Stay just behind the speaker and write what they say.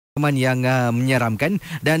yang menyeramkan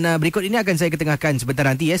dan berikut ini akan saya ketengahkan sebentar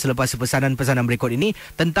nanti selepas pesanan-pesanan berikut ini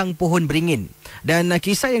tentang pohon beringin dan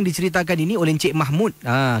kisah yang diceritakan ini oleh Encik Mahmud.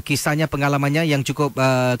 Kisahnya, pengalamannya yang cukup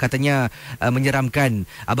katanya menyeramkan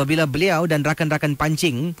apabila beliau dan rakan-rakan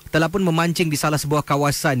pancing telah pun memancing di salah sebuah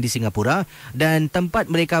kawasan di Singapura dan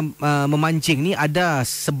tempat mereka memancing ni ada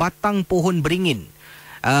sebatang pohon beringin.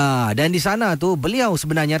 Dan di sana tu beliau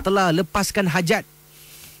sebenarnya telah lepaskan hajat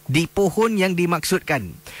di pohon yang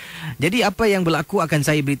dimaksudkan. Jadi apa yang berlaku akan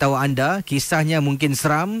saya beritahu anda. Kisahnya mungkin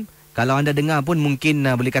seram. Kalau anda dengar pun mungkin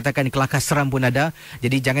boleh katakan kelakar seram pun ada.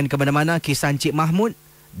 Jadi jangan ke mana-mana. Kisah Encik Mahmud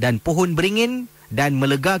dan pohon beringin dan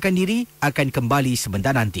melegakan diri akan kembali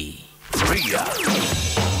sebentar nanti. Ria,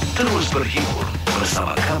 terus berhibur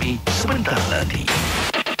bersama kami sebentar lagi.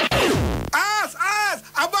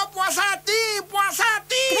 Abang puas hati, puas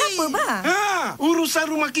hati. Kenapa, bang?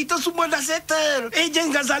 Urusan rumah kita semua dah settle.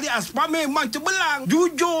 Ejen Ghazali Aspa memang cemerlang,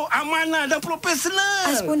 jujur, amanah dan profesional.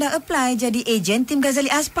 As pun dah apply jadi ejen tim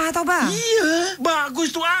Ghazali Aspa tau, bang. Ya,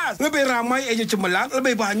 bagus tu As. Lebih ramai ejen cemerlang,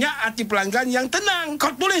 lebih banyak hati pelanggan yang tenang.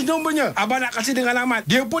 Kau tulis nombornya. Abang nak kasih dengan alamat.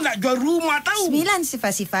 Dia pun nak jual rumah tahu.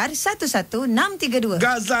 90011632.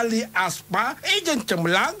 Ghazali Aspa, ejen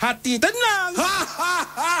cemerlang, hati tenang.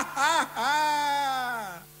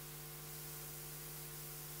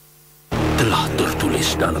 Telah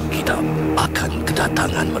tertulis dalam kitab akan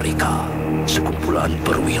kedatangan mereka, sekumpulan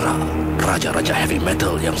perwira, raja-raja heavy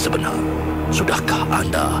metal yang sebenar. Sudahkah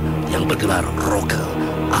anda yang bergelar rocker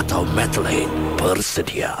atau metalhead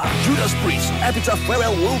bersedia? Judas Priest Epitaph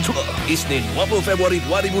Farewell World Tour, Isnin 20 Februari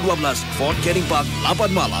 2012, Fort Canning Park,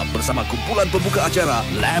 8 malam bersama kumpulan pembuka acara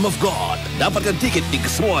Lamb of God. Dapatkan tiket di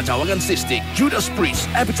semua cawangan Sistik. Judas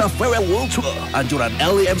Priest Epitaph Farewell World Tour, anjuran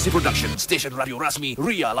LAMC Production, stesen radio rasmi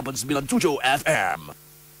Ria 897 FM.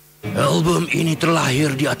 Album ini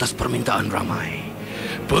terlahir di atas permintaan ramai.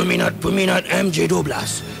 Peminat-peminat MJ12,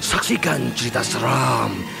 saksikan cerita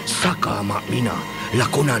seram Saka Mak Mina,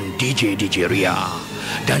 lakonan DJ Ria,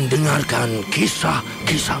 dan dengarkan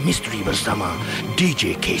kisah-kisah misteri bersama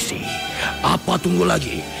DJ KC. Apa tunggu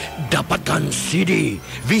lagi? Dapatkan CD,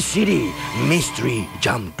 VCD, Misteri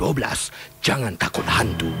Jam 12, Jangan Takut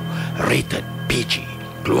Hantu, rated PG,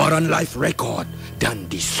 keluaran live record dan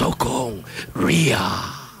disokong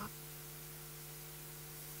Ria.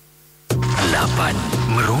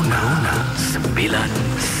 8 merona, 9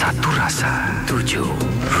 satu rasa, 7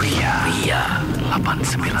 Ria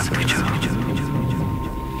 897.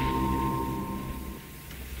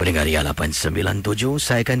 Pendengar Ria 897,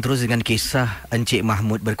 saya akan terus dengan kisah Encik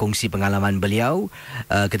Mahmud berkongsi pengalaman beliau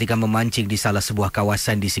ketika memancing di salah sebuah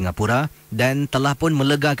kawasan di Singapura dan telah pun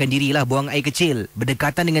melegakan dirilah buang air kecil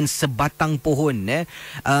berdekatan dengan sebatang pohon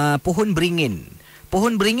pohon beringin.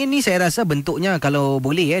 Pohon beringin ni saya rasa bentuknya kalau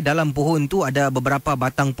boleh dalam pohon tu ada beberapa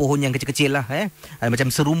batang pohon yang kecil-kecil lah macam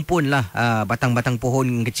serumpun lah batang-batang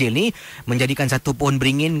pohon kecil ni menjadikan satu pohon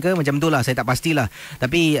beringin ke macam tu lah, saya tak pastilah,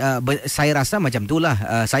 tapi saya rasa macam tu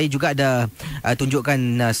lah. Saya juga ada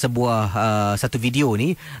tunjukkan satu video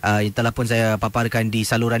ni yang telah pun saya paparkan di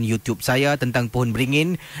saluran YouTube saya tentang pohon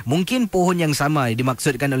beringin. Mungkin pohon yang sama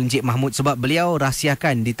dimaksudkan oleh Encik Mahmud sebab beliau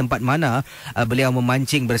rahsiakan di tempat mana beliau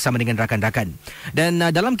memancing bersama dengan rakan-rakan. Dan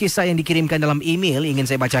dalam kisah yang dikirimkan dalam email ingin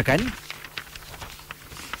saya bacakan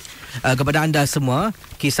kepada anda semua.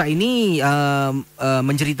 Kisah ini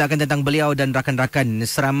menceritakan tentang beliau dan rakan-rakan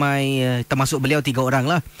seramai, termasuk beliau 3 orang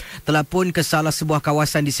lah, telah pun ke salah sebuah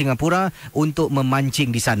kawasan di Singapura untuk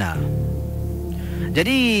memancing di sana.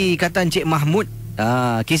 Jadi kata Encik Mahmud,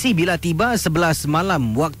 KC bila tiba 11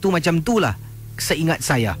 malam waktu macam tu lah, seingat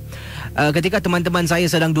saya. Ketika teman-teman saya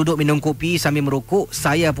sedang duduk minum kopi sambil merokok,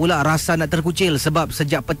 saya pula rasa nak terkucil sebab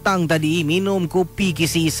sejak petang tadi minum kopi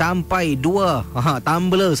KC sampai 2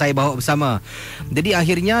 tumbler saya bawa bersama. Jadi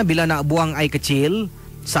akhirnya bila nak buang air kecil,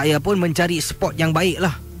 saya pun mencari spot yang baik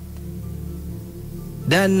lah.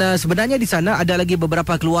 Dan sebenarnya di sana ada lagi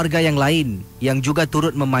beberapa keluarga yang lain yang juga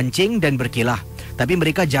turut memancing dan berkelah, tapi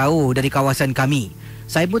mereka jauh dari kawasan kami.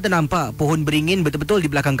 Saya pun ternampak pohon beringin betul-betul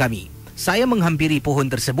di belakang kami. Saya menghampiri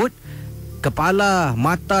pohon tersebut, kepala,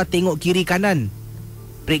 mata tengok kiri kanan.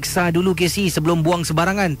 Periksa dulu KC sebelum buang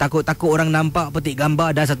sebarangan. Takut-takut orang nampak petik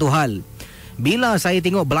gambar dah satu hal. Bila saya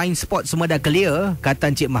tengok blind spot semua dah clear,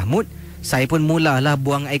 kata Encik Mahmud, saya pun mulalah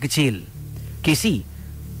buang air kecil. KC,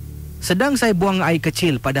 sedang saya buang air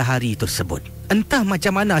kecil pada hari tersebut, entah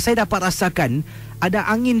macam mana saya dapat rasakan ada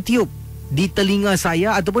angin tiup di telinga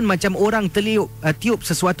saya ataupun macam orang tiup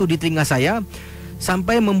sesuatu di telinga saya,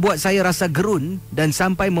 sampai membuat saya rasa gerun dan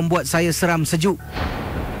sampai membuat saya seram sejuk.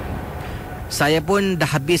 Saya pun dah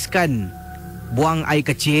habiskan buang air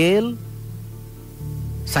kecil.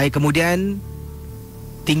 Saya kemudian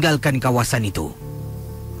tinggalkan kawasan itu.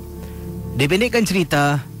 Dipendekkan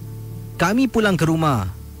cerita, kami pulang ke rumah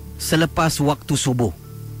selepas waktu subuh.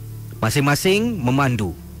 Masing-masing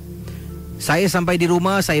memandu. Saya sampai di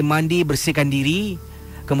rumah, saya mandi, bersihkan diri.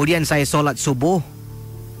 Kemudian saya solat subuh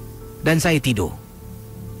dan saya tidur.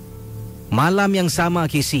 Malam yang sama,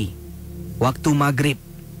 KC, waktu maghrib.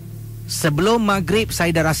 Sebelum maghrib, saya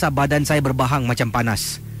dah rasa badan saya berbahang macam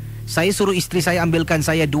panas. Saya suruh isteri saya ambilkan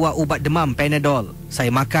saya 2 ubat demam, Panadol. Saya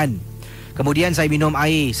makan. Kemudian saya minum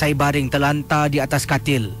air. Saya baring terlantar di atas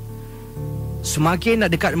katil. Semakin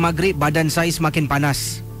nak dekat maghrib, badan saya semakin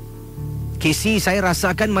panas. KC, saya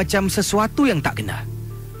rasakan macam sesuatu yang tak kena.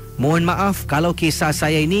 Mohon maaf kalau kisah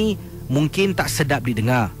saya ini mungkin tak sedap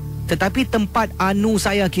didengar. Tetapi tempat anu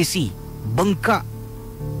saya, KC, bengkak.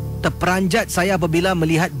 Terperanjat saya apabila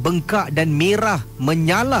melihat bengkak dan merah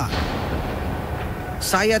menyala.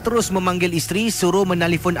 Saya terus memanggil isteri, suruh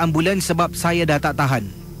menelefon ambulans sebab saya dah tak tahan.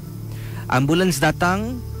 Ambulans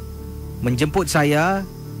datang, menjemput saya,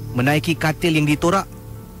 menaiki katil yang ditorak.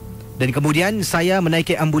 Dan kemudian saya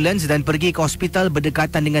menaiki ambulans dan pergi ke hospital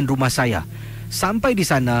berdekatan dengan rumah saya. Sampai di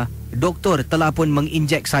sana, doktor telah pun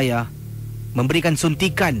menginjek saya, memberikan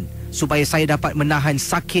suntikan supaya saya dapat menahan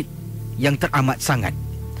sakit yang teramat sangat.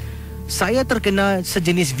 Saya terkena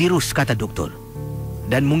sejenis virus, kata doktor.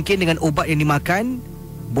 Dan mungkin dengan ubat yang dimakan,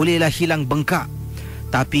 bolehlah hilang bengkak.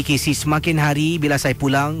 Tapi KC, semakin hari bila saya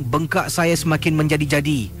pulang, bengkak saya semakin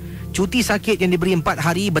menjadi-jadi. Cuti sakit yang diberi 4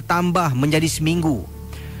 hari bertambah menjadi seminggu.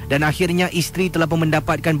 Dan akhirnya isteri telah pun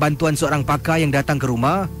mendapatkan bantuan seorang pakar yang datang ke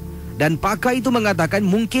rumah. Dan pakar itu mengatakan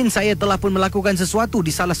mungkin saya telah pun melakukan sesuatu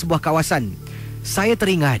di salah sebuah kawasan. Saya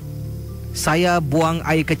teringat, saya buang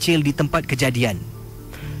air kecil di tempat kejadian.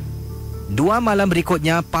 2 malam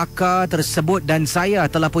berikutnya, pakar tersebut dan saya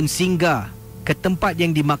telah pun singgah ke tempat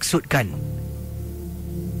yang dimaksudkan.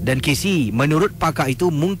 Dan KC, menurut pakar itu,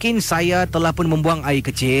 mungkin saya telah pun membuang air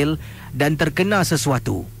kecil dan terkena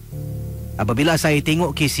sesuatu. Apabila saya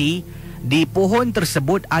tengok, KC, di pohon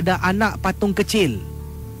tersebut ada anak patung kecil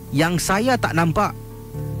yang saya tak nampak.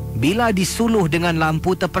 Bila disuluh dengan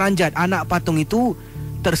lampu terperanjat, anak patung itu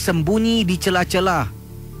tersembunyi di celah-celah,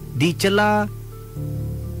 di celah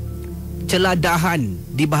dahan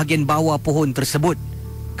di bahagian bawah pohon tersebut,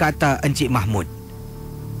 kata Encik Mahmud.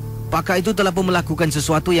 Pakar itu telah pun melakukan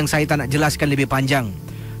sesuatu yang saya tak nak jelaskan lebih panjang.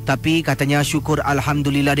 Tapi katanya syukur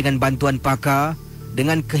Alhamdulillah dengan bantuan pakar,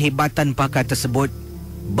 dengan kehebatan pakar tersebut,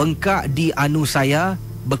 bengkak di anu saya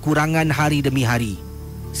berkurangan hari demi hari.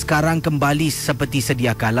 Sekarang kembali seperti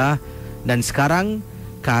sedia kala. Dan sekarang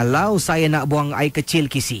kalau saya nak buang air kecil,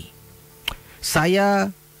 KC,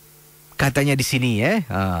 saya katanya di sini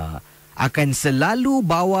akan selalu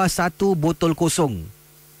bawa 1 botol kosong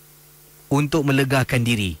untuk melegakan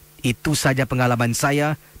diri. Itu saja pengalaman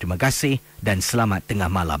saya. Terima kasih dan selamat tengah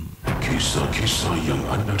malam. Kisah-kisah yang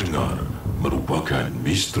anda dengar merupakan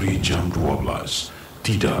misteri jam 12.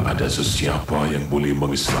 Tidak ada sesiapa yang boleh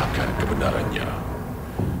mengesahkan kebenarannya.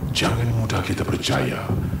 Jangan mudah kita percaya.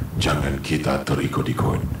 Jangan kita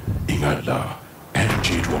terikut-ikut. Ingatlah,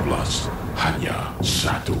 MJ12 hanya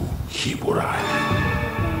satu hiburan.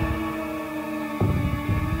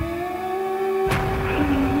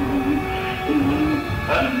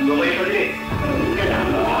 Bawa yang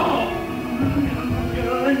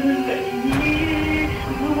tadi ni.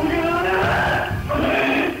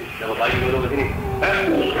 Nama baik dulu ke sini.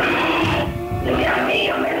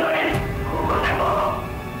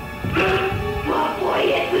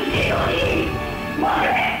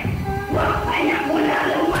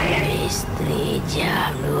 Isteri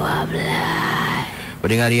jam 12.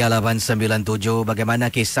 Pendengar Ria 897,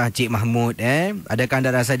 bagaimana kisah Cik Mahmud? Adakah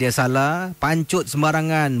anda rasa dia salah? Pancut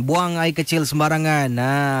sembarangan, buang air kecil sembarangan.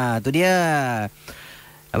 Tu dia.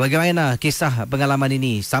 Bagaimana kisah pengalaman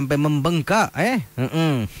ini? Sampai membengkak,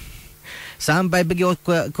 Sampai pergi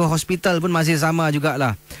ke hospital pun masih sama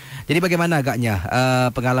jugalah. Jadi bagaimana agaknya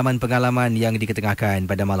pengalaman-pengalaman yang diketengahkan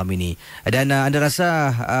pada malam ini? Dan anda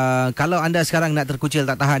rasa kalau anda sekarang nak terkucil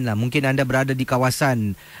tak tahan lah, mungkin anda berada di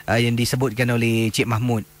kawasan yang disebutkan oleh Cik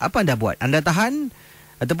Mahmud. Apa anda buat? Anda tahan?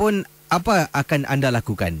 Ataupun apa akan anda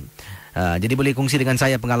lakukan? Jadi boleh kongsi dengan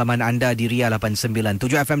saya pengalaman anda di Ria 897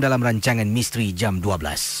 FM dalam rancangan Misteri Jam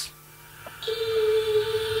 12.